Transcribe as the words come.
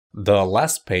The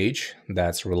last page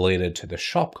that's related to the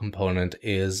shop component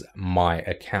is My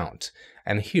Account.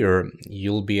 And here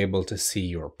you'll be able to see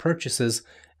your purchases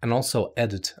and also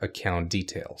edit account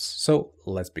details. So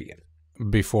let's begin.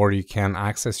 Before you can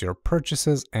access your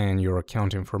purchases and your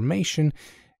account information,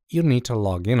 you need to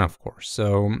log in, of course.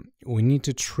 So we need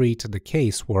to treat the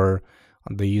case where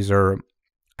the user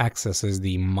accesses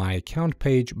the My Account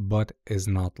page but is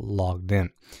not logged in.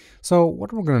 So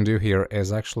what we're going to do here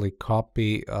is actually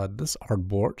copy this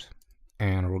artboard,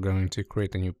 and we're going to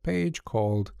create a new page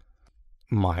called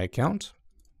My Account.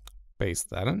 Paste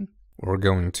that in. We're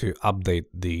going to update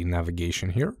the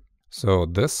navigation here. So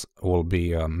this will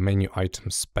be a menu item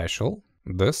special.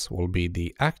 This will be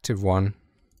the active one.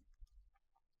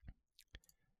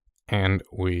 And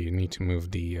we need to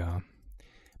move the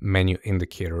menu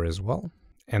indicator as well.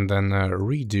 And then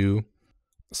redo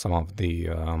some of the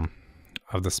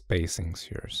spacings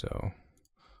here. So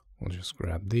we'll just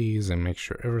grab these and make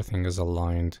sure everything is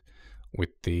aligned with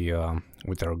the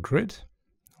with our grid,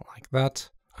 like that.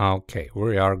 Okay,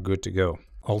 we are good to go.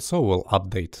 Also, we'll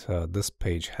update this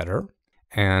page header,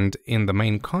 and in the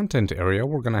main content area,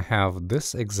 we're gonna have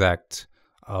this exact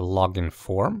login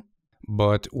form,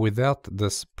 but without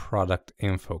this product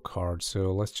info card.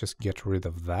 So let's just get rid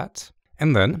of that.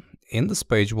 And then in this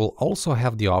page, we'll also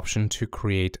have the option to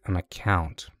create an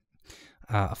account.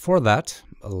 For that,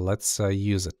 let's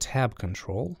use a tab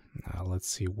control. Let's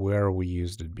see where we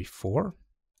used it before.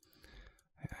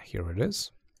 Here it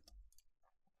is.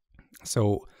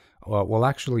 So we'll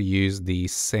actually use the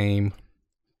same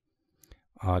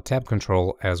tab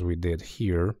control as we did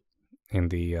here in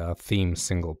the theme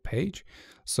single page.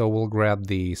 So we'll grab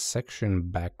the section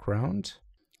background,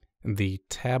 the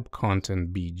tab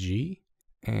content BG,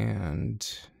 and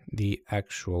the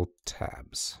actual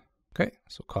tabs. Okay,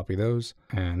 so copy those.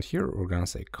 And here we're going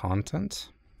to say content.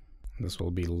 This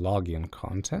will be login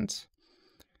content.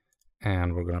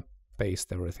 And we're going to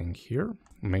paste everything here.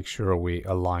 Make sure we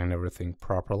align everything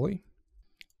properly.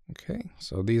 Okay,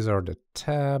 so these are the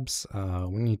tabs.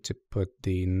 We need to put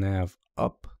the nav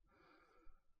up.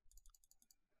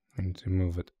 We need to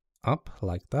move it up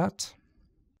like that.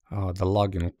 The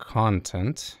login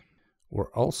content,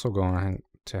 we're also going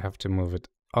to have to move it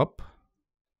up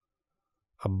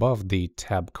above the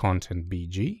tab content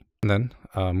BG, and then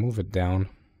move it down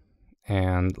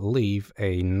and leave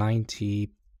a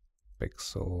 90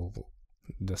 pixel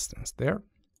distance there.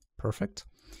 Perfect.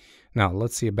 Now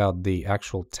let's see about the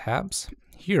actual tabs.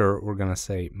 Here we're going to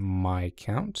say My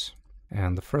Account,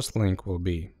 and the first link will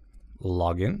be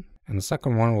login, and the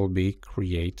second one will be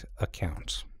create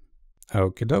account.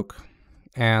 Okie doke.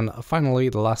 And finally,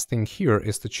 the last thing here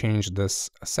is to change this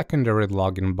secondary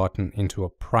login button into a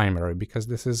primary, because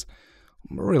this is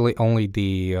really only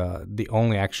the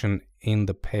only action in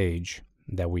the page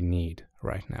that we need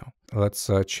right now. Let's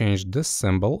change this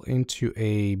symbol into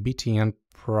a BTN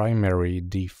primary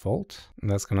default.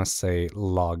 That's gonna say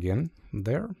login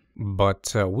there,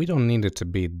 but we don't need it to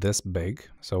be this big,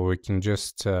 so we can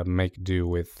just make do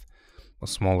with a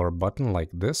smaller button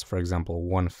like this, for example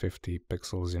 150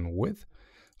 pixels in width.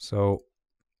 So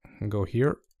go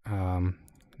here,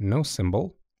 no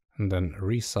symbol, and then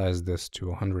resize this to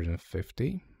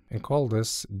 150 and call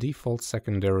this default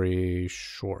secondary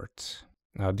short,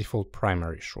 default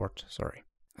primary short, sorry.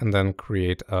 And then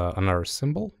create another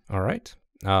symbol. All right.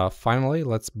 Finally,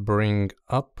 let's bring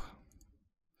up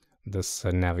this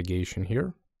navigation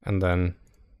here and then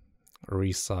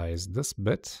resize this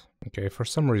bit. Okay, for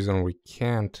some reason we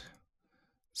can't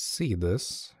see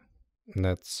this.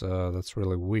 That's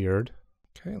really weird.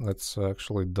 Okay, let's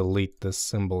actually delete this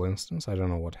symbol instance. I don't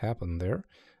know what happened there.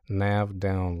 Nav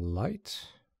down light.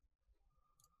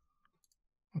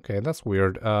 Okay, that's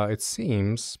weird. It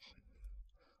seems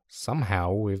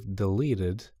somehow we've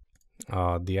deleted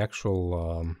the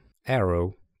actual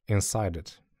arrow inside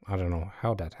it. I don't know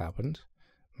how that happened.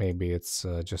 Maybe it's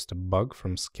just a bug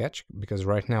from Sketch, because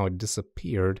right now it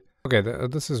disappeared. Okay,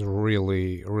 this is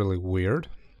really weird.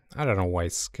 I don't know why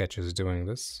Sketch is doing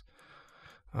this,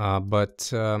 but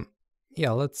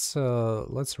yeah, let's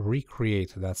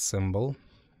recreate that symbol.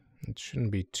 It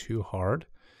shouldn't be too hard.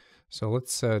 So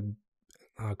let's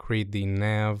create the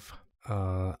nav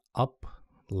up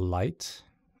light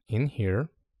in here,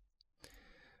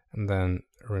 and then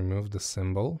remove the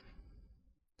symbol,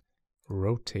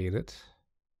 rotate it.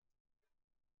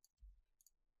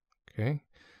 Okay,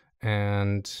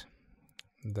 and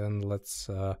then let's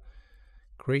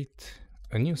create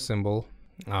a new symbol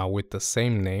with the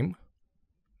same name,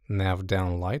 nav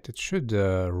down light. It should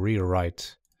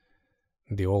rewrite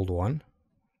the old one.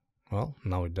 Well,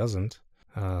 now it doesn't.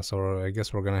 So I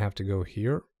guess we're gonna have to go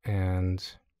here and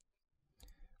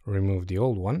remove the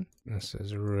old one. This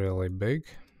is really big.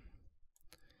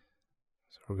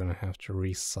 So we're gonna have to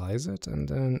resize it and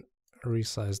then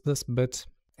resize this bit,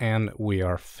 and we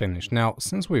are finished. Now,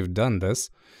 since we've done this,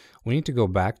 we need to go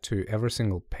back to every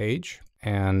single page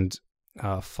and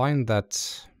find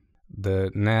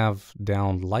the nav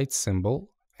down light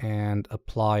symbol and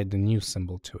apply the new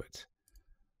symbol to it,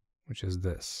 which is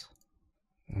this.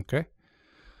 Okay.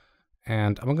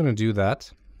 And I'm going to do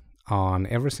that on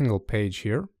every single page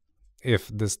here. If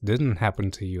this didn't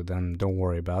happen to you, then don't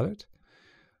worry about it.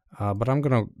 But I'm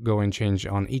going to go and change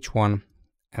on each one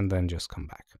and then just come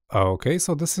back. Okay,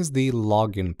 so this is the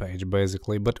login page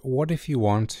basically, but what if you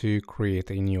want to create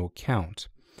a new account?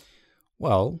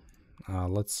 Well,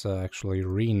 let's actually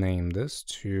rename this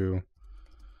to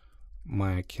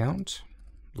my account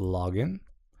login,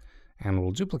 and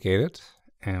we'll duplicate it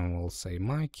and we'll say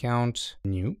my account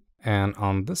new. And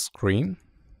on this screen,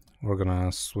 we're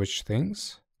gonna switch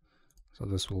things. So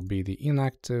this will be the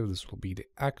inactive, this will be the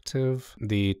active.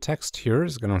 The text here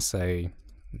is gonna say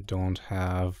don't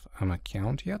have an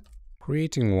account yet.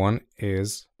 Creating one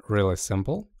is really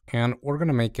simple, and we're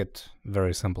gonna make it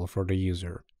very simple for the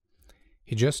user.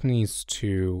 He just needs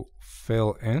to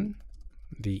fill in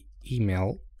the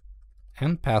email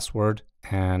and password,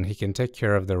 and he can take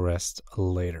care of the rest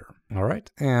later. All right,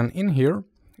 and in here,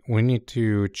 we need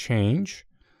to change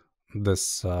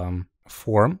this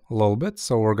form a little bit.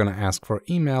 So we're gonna ask for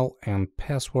email and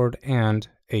password and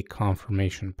a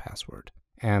confirmation password.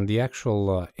 And the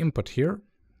actual input here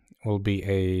will be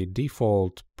a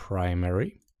default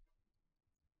primary.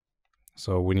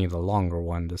 So we need a longer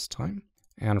one this time.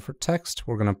 And for text,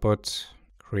 we're gonna put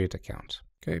create account.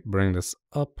 Okay, bring this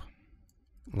up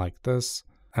like this,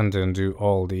 and then do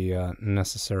all the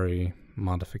necessary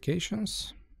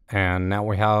modifications. And now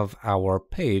we have our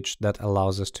page that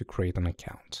allows us to create an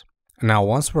account. Now,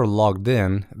 once we're logged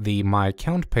in, the My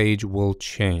Account page will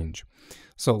change.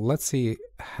 So let's see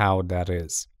how that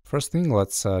is. First thing,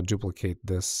 let's duplicate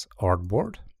this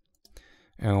artboard,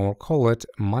 and we'll call it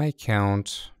My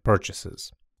Account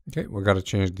Purchases. Okay, we got to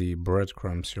change the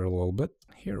breadcrumbs here a little bit.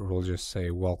 Here we'll just say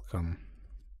welcome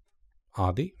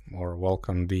Adi, or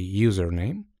welcome the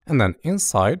username. And then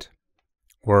inside,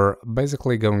 we're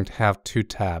basically going to have two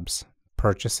tabs,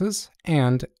 purchases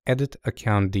and edit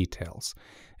account details.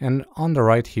 And on the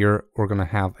right here, we're going to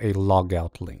have a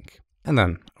logout link. And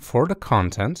then for the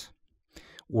content,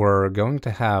 we're going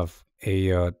to have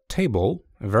a table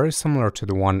very similar to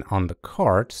the one on the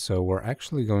cart. So we're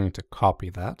actually going to copy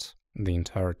that, the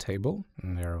entire table.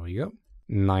 And there we go,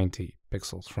 90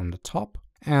 pixels from the top.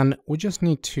 And we just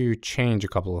need to change a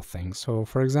couple of things. So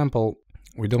for example,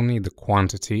 we don't need the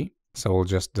quantity, so we'll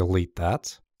just delete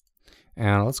that.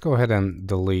 And let's go ahead and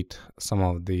delete some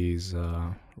of these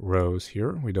rows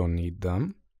here. We don't need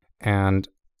them. And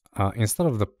instead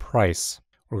of the price,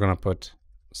 we're gonna put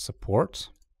support.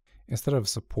 Instead of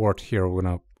support here,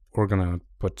 we're gonna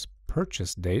put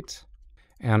purchase date.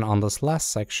 And on this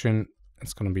last section,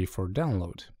 it's gonna be for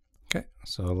download. Okay,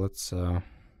 so let's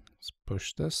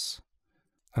push this.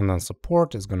 And then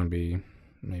support is gonna be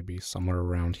maybe somewhere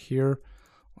around here.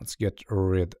 Let's get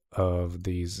rid of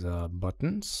these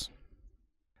buttons.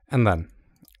 And then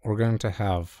we're going to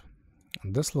have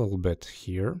this little bit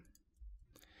here,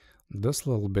 this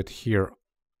little bit here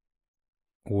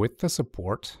with the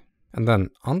support. And then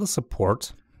on the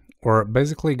support, we're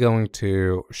basically going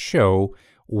to show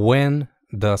when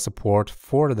the support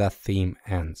for that theme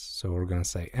ends. So we're going to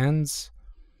say ends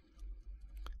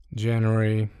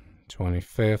January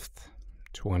 25th,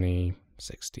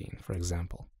 2016, for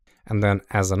example. And then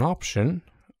as an option,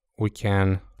 we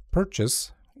can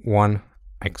purchase one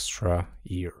extra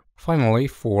year. Finally,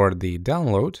 for the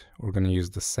download, we're going to use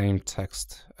the same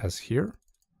text as here.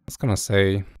 It's going to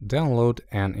say download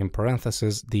and in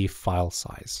parentheses, the file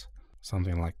size,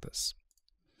 something like this.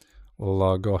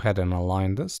 We'll go ahead and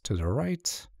align this to the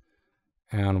right,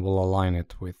 and we'll align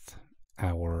it with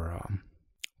our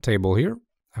table here.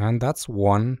 And that's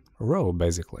one row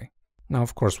basically. Now,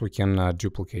 of course, we can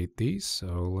duplicate these.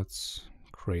 So let's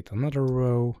create another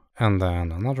row and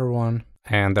then another one.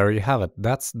 And there you have it.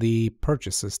 That's the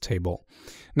purchases table.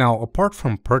 Now, apart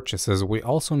from purchases, we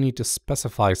also need to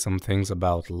specify some things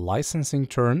about licensing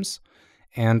terms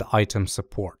and item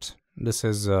support. This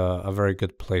is a very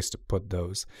good place to put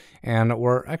those. And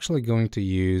we're actually going to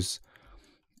use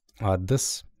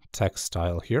this text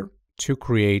style here to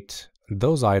create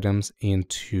those items in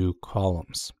two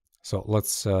columns. So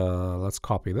let's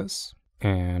copy this,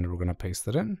 and we're gonna paste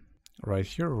it in. Right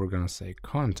here, we're gonna say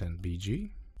content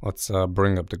BG. Let's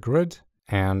bring up the grid,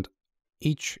 and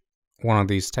each one of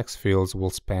these text fields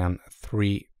will span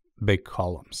 3 big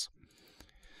columns.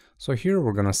 So here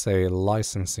we're going to say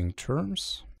licensing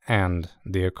terms and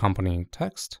the accompanying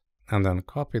text, and then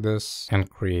copy this and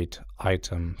create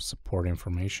item support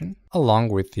information along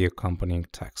with the accompanying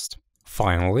text.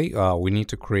 Finally, we need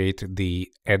to create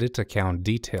the edit account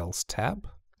details tab.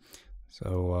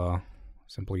 So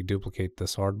simply duplicate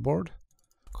this artboard,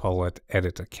 call it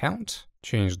edit account,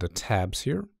 change the tabs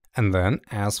here. And then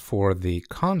as for the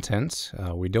content,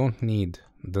 we don't need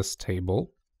this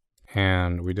table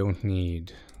and we don't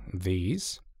need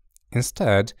these.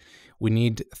 Instead, we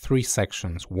need 3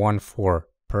 sections, one for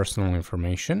personal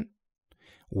information,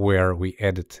 where we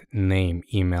edit name,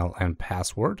 email, and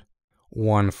password,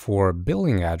 one for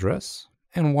billing address,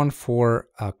 and one for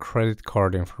credit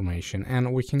card information.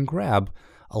 And we can grab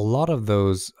a lot of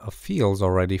those fields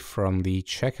already from the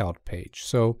checkout page.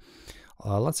 So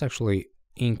let's actually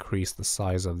increase the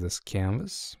size of this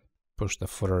canvas, push the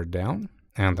footer down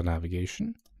and the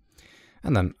navigation.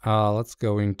 And then let's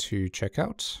go into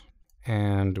checkout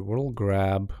and we'll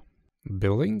grab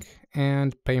billing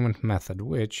and payment method,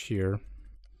 which here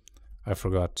I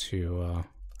forgot to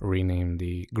rename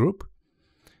the group.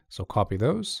 So copy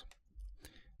those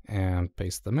and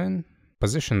paste them in,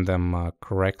 position them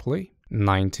correctly,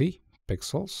 90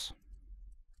 pixels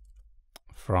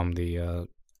from the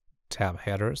tab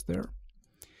headers there.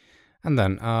 And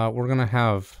then we're gonna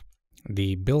have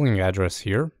the billing address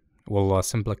here. We'll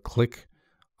simply click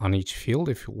on each field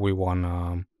if we want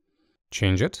to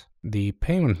change it. The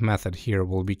payment method here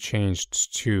will be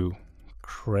changed to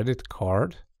credit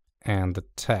card, and the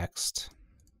text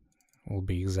will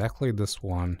be exactly this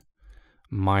one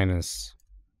minus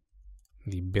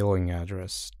the billing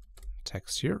address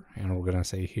text here. And we're gonna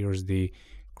say here's the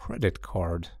credit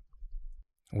card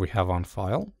we have on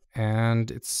file.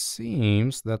 And it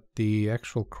seems that the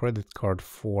actual credit card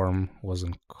form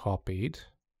wasn't copied.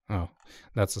 Oh,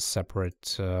 that's a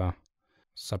separate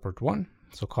one.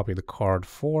 So copy the card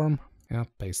form, yeah,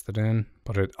 paste it in,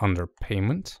 put it under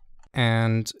payment.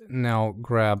 And now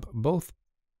grab both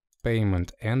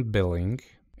payment and billing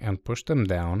and push them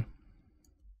down.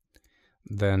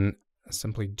 Then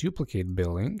simply duplicate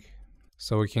billing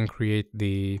so we can create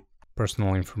the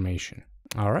personal information.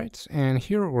 All right, and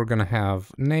here we're gonna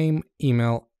have name,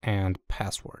 email, and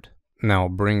password. Now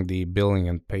bring the billing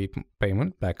and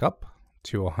payment back up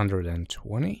to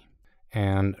 120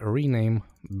 and rename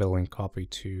billing copy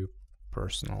to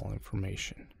personal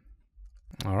information.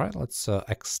 All right, let's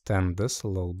extend this a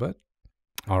little bit.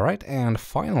 All right, and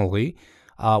finally,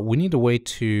 we need a way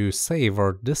to save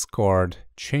or discard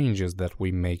changes that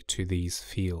we make to these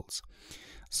fields.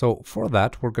 So for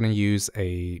that, we're gonna use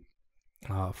a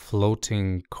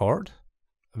floating card,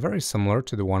 very similar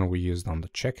to the one we used on the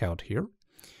checkout here.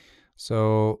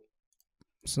 So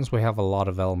since we have a lot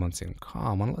of elements in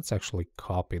common, let's actually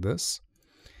copy this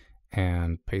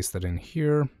and paste it in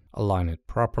here, align it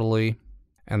properly,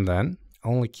 and then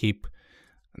only keep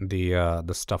the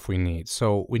stuff we need.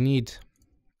 So we need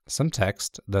some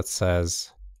text that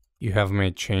says you have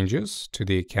made changes to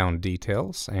the account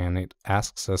details, and it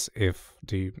asks us if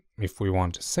we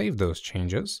want to save those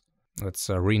changes. Let's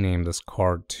rename this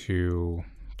card to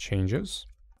changes.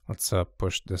 Let's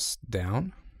push this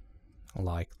down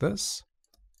like this.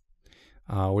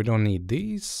 We don't need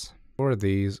these, or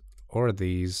these, or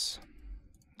these,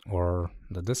 or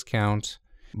the discount,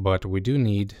 but we do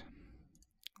need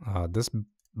this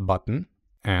button,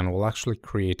 and we'll actually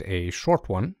create a short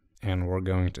one, and we're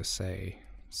going to say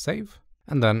save.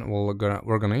 And then we're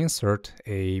gonna insert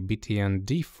a BTN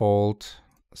default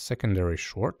secondary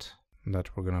short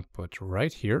that we're gonna put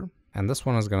right here, and this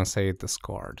one is gonna say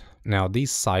discard. Now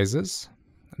these sizes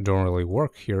don't really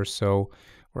work here, so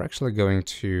we're actually going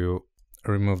to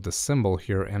remove the symbol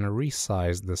here and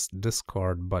resize this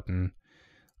discard button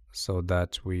so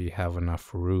that we have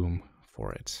enough room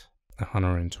for it.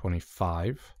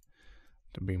 125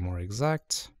 to be more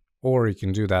exact, or you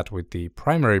can do that with the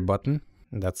primary button.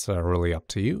 That's really up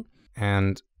to you.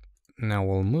 And now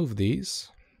we'll move these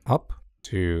up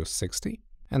to 60.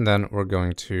 And then we're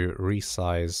going to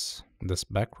resize this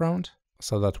background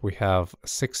so that we have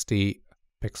 60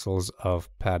 pixels of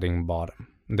padding bottom.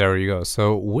 There you go.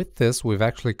 So with this, we've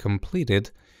actually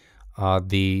completed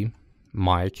the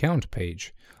My Account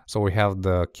page. So we have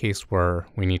the case where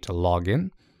we need to log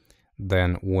in,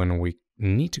 then when we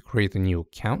need to create a new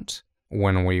account,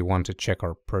 when we want to check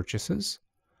our purchases,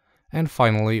 and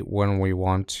finally when we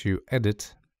want to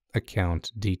edit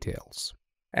account details.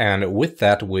 And with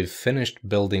that, we've finished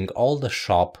building all the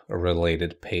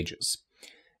shop-related pages.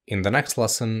 In the next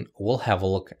lesson, we'll have a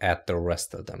look at the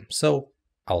rest of them. So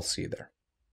I'll see you there.